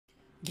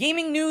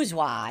gaming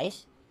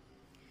news-wise,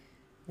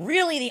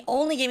 really the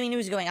only gaming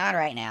news going on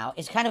right now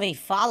is kind of a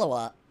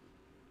follow-up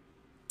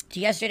to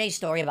yesterday's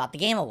story about the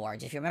Game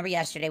Awards. If you remember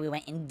yesterday, we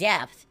went in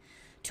depth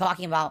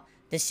talking about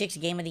the 6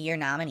 Game of the Year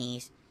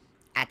nominees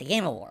at the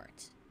Game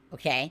Awards.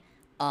 Okay?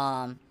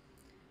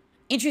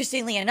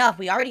 Interestingly enough,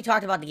 we already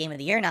talked about the Game of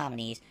the Year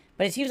nominees,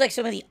 but it seems like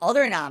some of the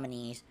other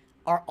nominees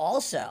are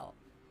also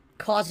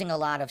causing a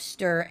lot of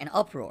stir and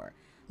uproar.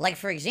 Like,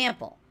 for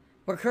example,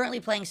 we're currently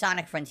playing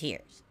Sonic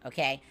Frontiers,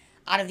 okay?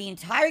 Out of the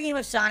entire game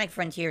of Sonic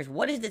Frontiers,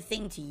 what is the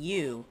thing to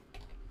you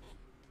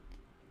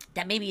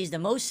that maybe is the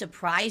most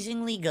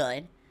surprisingly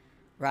good,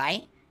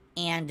 right?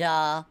 And,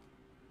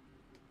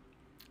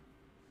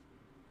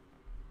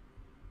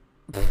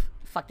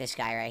 fuck this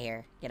guy right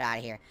here. Get out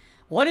of here.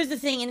 What is the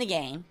thing in the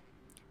game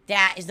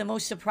that is the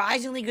most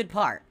surprisingly good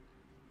part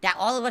that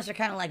all of us are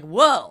kind of like,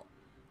 whoa,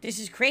 this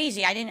is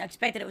crazy. I didn't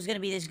expect that it was going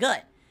to be this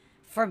good.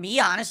 For me,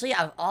 honestly,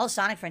 out of all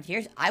Sonic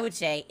Frontiers, I would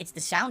say it's the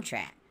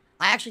soundtrack.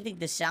 I actually think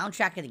the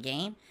soundtrack of the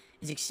game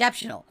is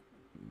exceptional.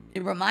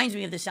 It reminds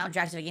me of the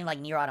soundtracks of a game like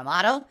Nier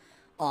Automata,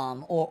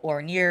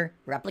 or Nier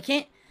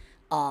Replicant.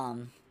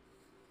 And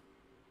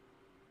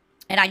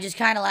I just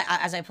kind of like,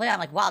 as I play, I'm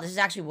like, wow, this is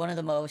actually one of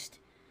the most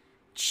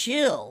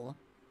chill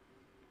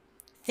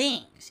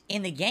things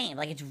in the game.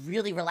 Like, it's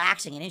really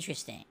relaxing and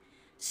interesting.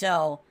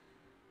 So,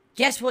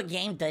 guess what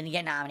game didn't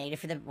get nominated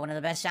for one of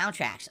the best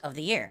soundtracks of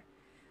the year?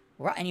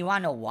 And you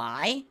want to know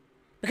why?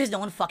 Because no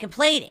one fucking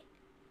played it.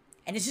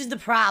 And this is the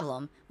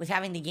problem with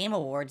having the Game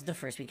Awards the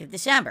first week of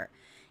December.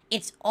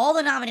 It's all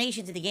the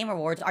nominations at the Game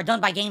Awards are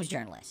done by games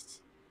journalists.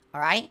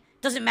 Alright?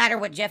 Doesn't matter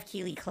what Jeff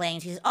Keighley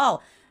claims. He says,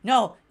 oh,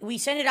 no, we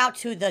send it out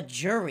to the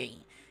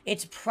jury.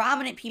 It's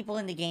prominent people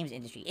in the games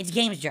industry. It's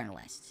games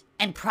journalists.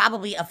 And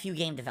probably a few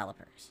game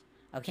developers.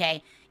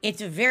 Okay?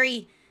 It's a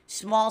very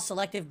small,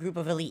 selective group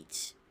of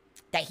elites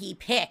that he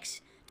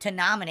picks to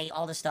nominate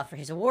all the stuff for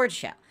his awards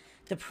show.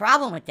 The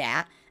problem with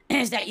that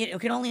is that you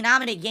can only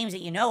nominate games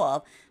that you know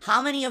of.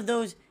 How many of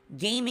those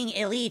gaming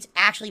elites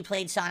actually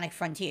played Sonic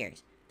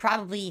Frontiers?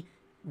 Probably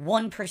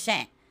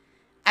 1%.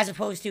 As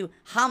opposed to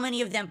how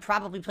many of them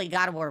probably played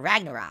God of War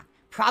Ragnarok?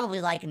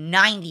 Probably like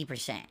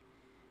 90%.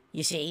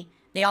 You see?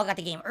 They all got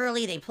the game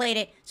early, they played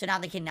it, so now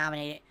they can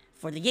nominate it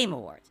for the Game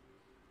Awards.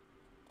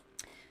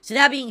 So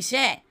that being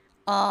said,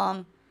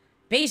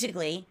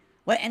 basically,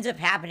 what ends up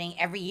happening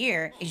every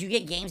year is you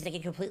get games that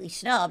get completely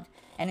snubbed,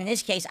 and in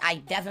this case, I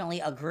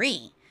definitely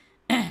agree.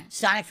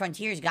 Sonic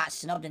Frontiers got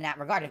snubbed in that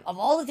regard. Of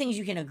all the things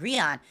you can agree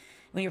on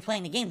when you're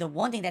playing the game, the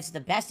one thing that's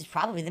the best is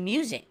probably the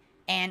music.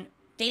 And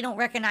they don't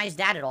recognize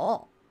that at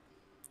all.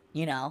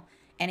 You know?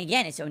 And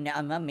again, it's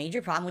a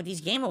major problem with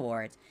these Game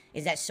Awards,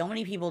 is that so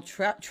many people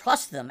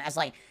trust them as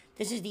like,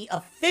 this is the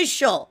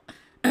official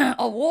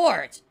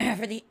awards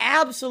for the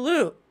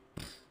absolute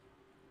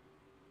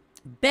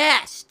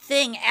best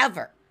thing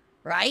ever.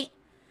 Right?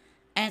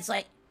 And it's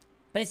like,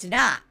 but it's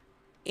not.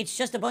 It's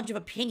just a bunch of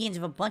opinions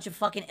of a bunch of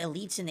fucking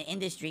elites in the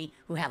industry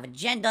who have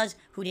agendas,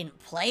 who didn't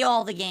play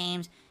all the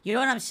games. You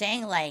know what I'm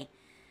saying? Like,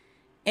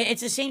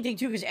 it's the same thing,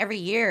 too, because every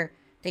year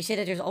they say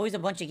that there's always a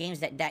bunch of games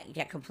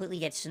that completely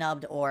get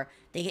snubbed or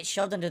they get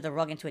shoved under the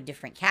rug into a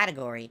different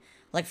category.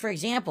 Like, for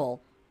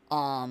example,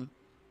 indie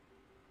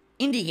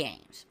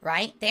games,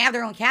 right? They have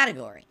their own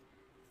category.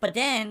 But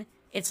then,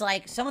 it's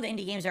like, some of the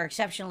indie games are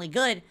exceptionally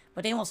good,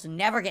 but they almost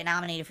never get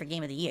nominated for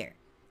Game of the Year.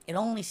 It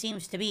only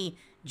seems to be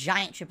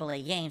giant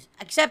AAA games,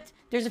 except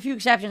there's a few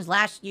exceptions.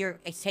 Last year,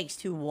 It Takes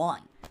Two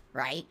won,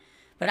 right?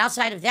 But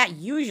outside of that,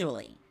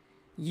 usually,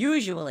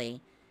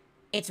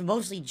 it's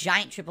mostly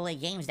giant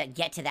AAA games that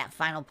get to that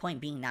final point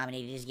being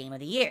nominated as Game of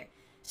the Year.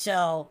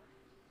 So,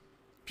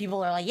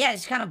 people are like, yeah,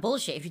 it's kind of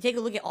bullshit. If you take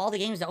a look at all the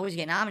games that always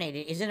get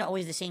nominated, isn't it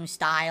always the same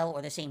style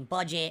or the same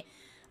budget?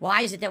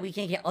 Why is it that we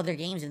can't get other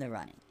games in the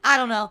running? I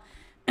don't know.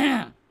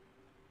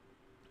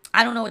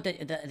 I don't know what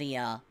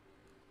the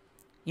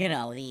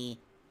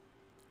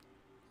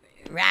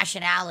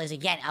rationale is,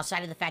 again,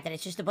 outside of the fact that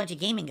it's just a bunch of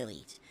gaming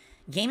elites.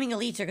 Gaming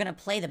elites are going to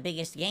play the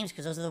biggest games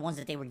because those are the ones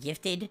that they were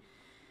gifted,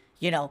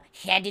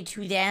 handed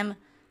to them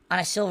on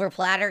a silver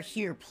platter.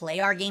 Here, play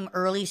our game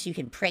early so you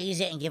can praise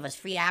it and give us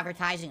free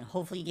advertising and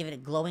hopefully give it a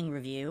glowing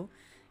review,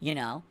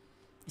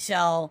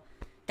 So,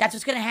 that's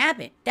what's going to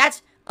happen.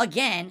 That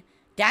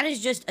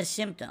is just a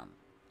symptom,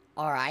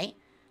 all right,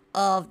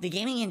 of the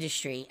gaming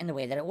industry and the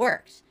way that it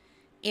works.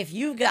 If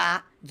you've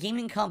got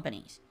gaming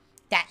companies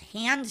that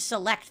hand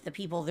select the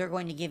people they're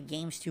going to give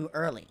games to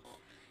early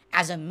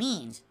as a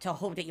means to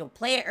hope that you'll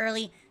play it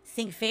early,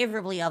 think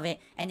favorably of it,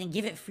 and then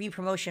give it free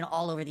promotion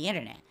all over the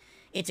internet.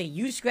 It's a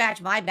you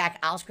scratch my back,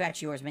 I'll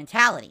scratch yours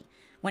mentality.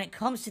 When it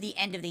comes to the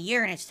end of the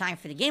year and it's time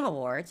for the Game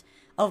Awards,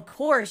 of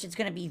course it's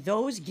going to be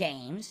those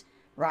games,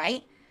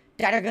 right,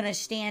 that are going to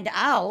stand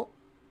out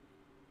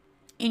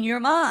in your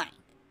mind,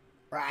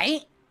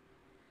 right?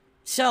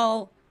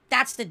 So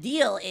that's the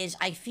deal, is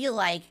I feel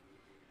like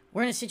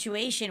we're in a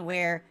situation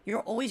where you're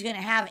always going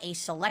to have a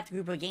select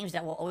group of games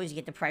that will always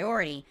get the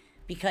priority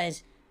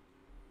because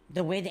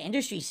the way the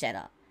industry is set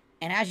up.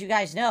 And as you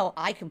guys know,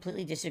 I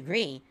completely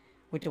disagree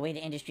with the way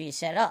the industry is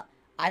set up.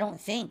 I don't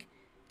think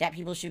that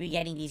people should be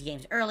getting these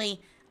games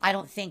early. I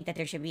don't think that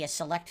there should be a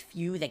select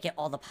few that get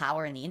all the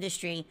power in the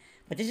industry.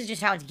 But this is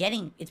just how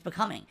it's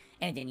becoming.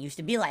 And it didn't used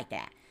to be like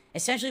that.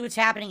 Essentially what's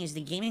happening is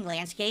the gaming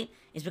landscape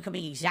is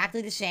becoming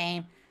exactly the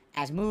same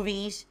as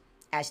movies,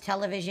 as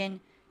television.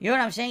 You know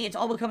what I'm saying? It's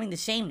all becoming the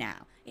same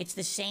now. It's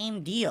the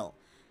same deal.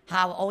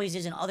 How it always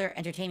is in other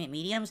entertainment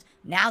mediums.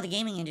 Now the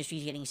gaming industry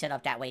is getting set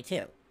up that way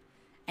too.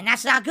 And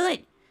that's not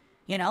good.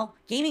 You know,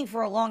 gaming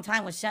for a long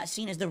time was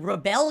seen as the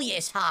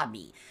rebellious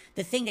hobby.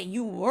 The thing that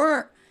you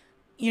weren't,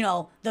 you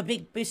know, the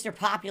big Mr.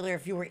 Popular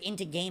if you were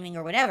into gaming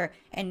or whatever.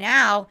 And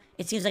now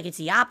it seems like it's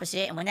the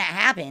opposite. And when that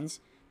happens,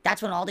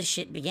 that's when all this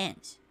shit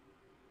begins.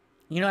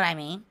 You know what I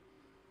mean?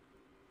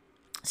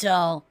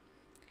 So,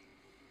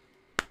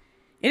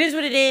 it is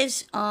what it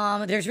is.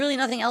 There's really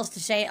nothing else to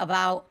say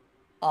about,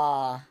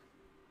 hold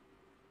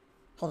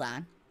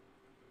on.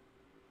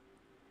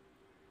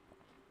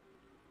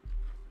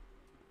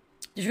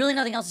 There's really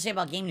nothing else to say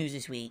about game news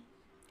this week.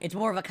 It's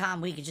more of a calm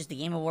week. It's just the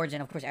Game Awards,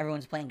 and of course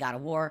everyone's playing God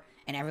of War,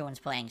 and everyone's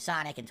playing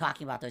Sonic and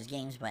talking about those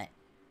games, but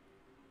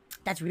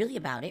that's really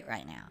about it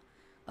right now.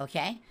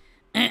 Okay?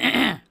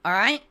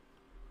 Alright?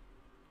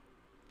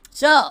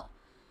 So,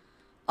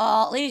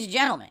 ladies and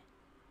gentlemen,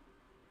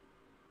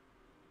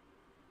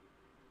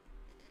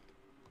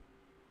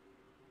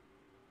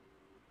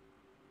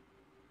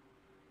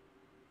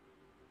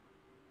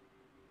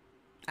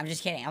 I'm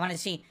just kidding. I wanted to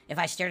see if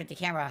I stared at the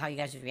camera how you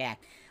guys would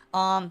react.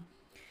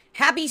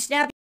 Happy Snappy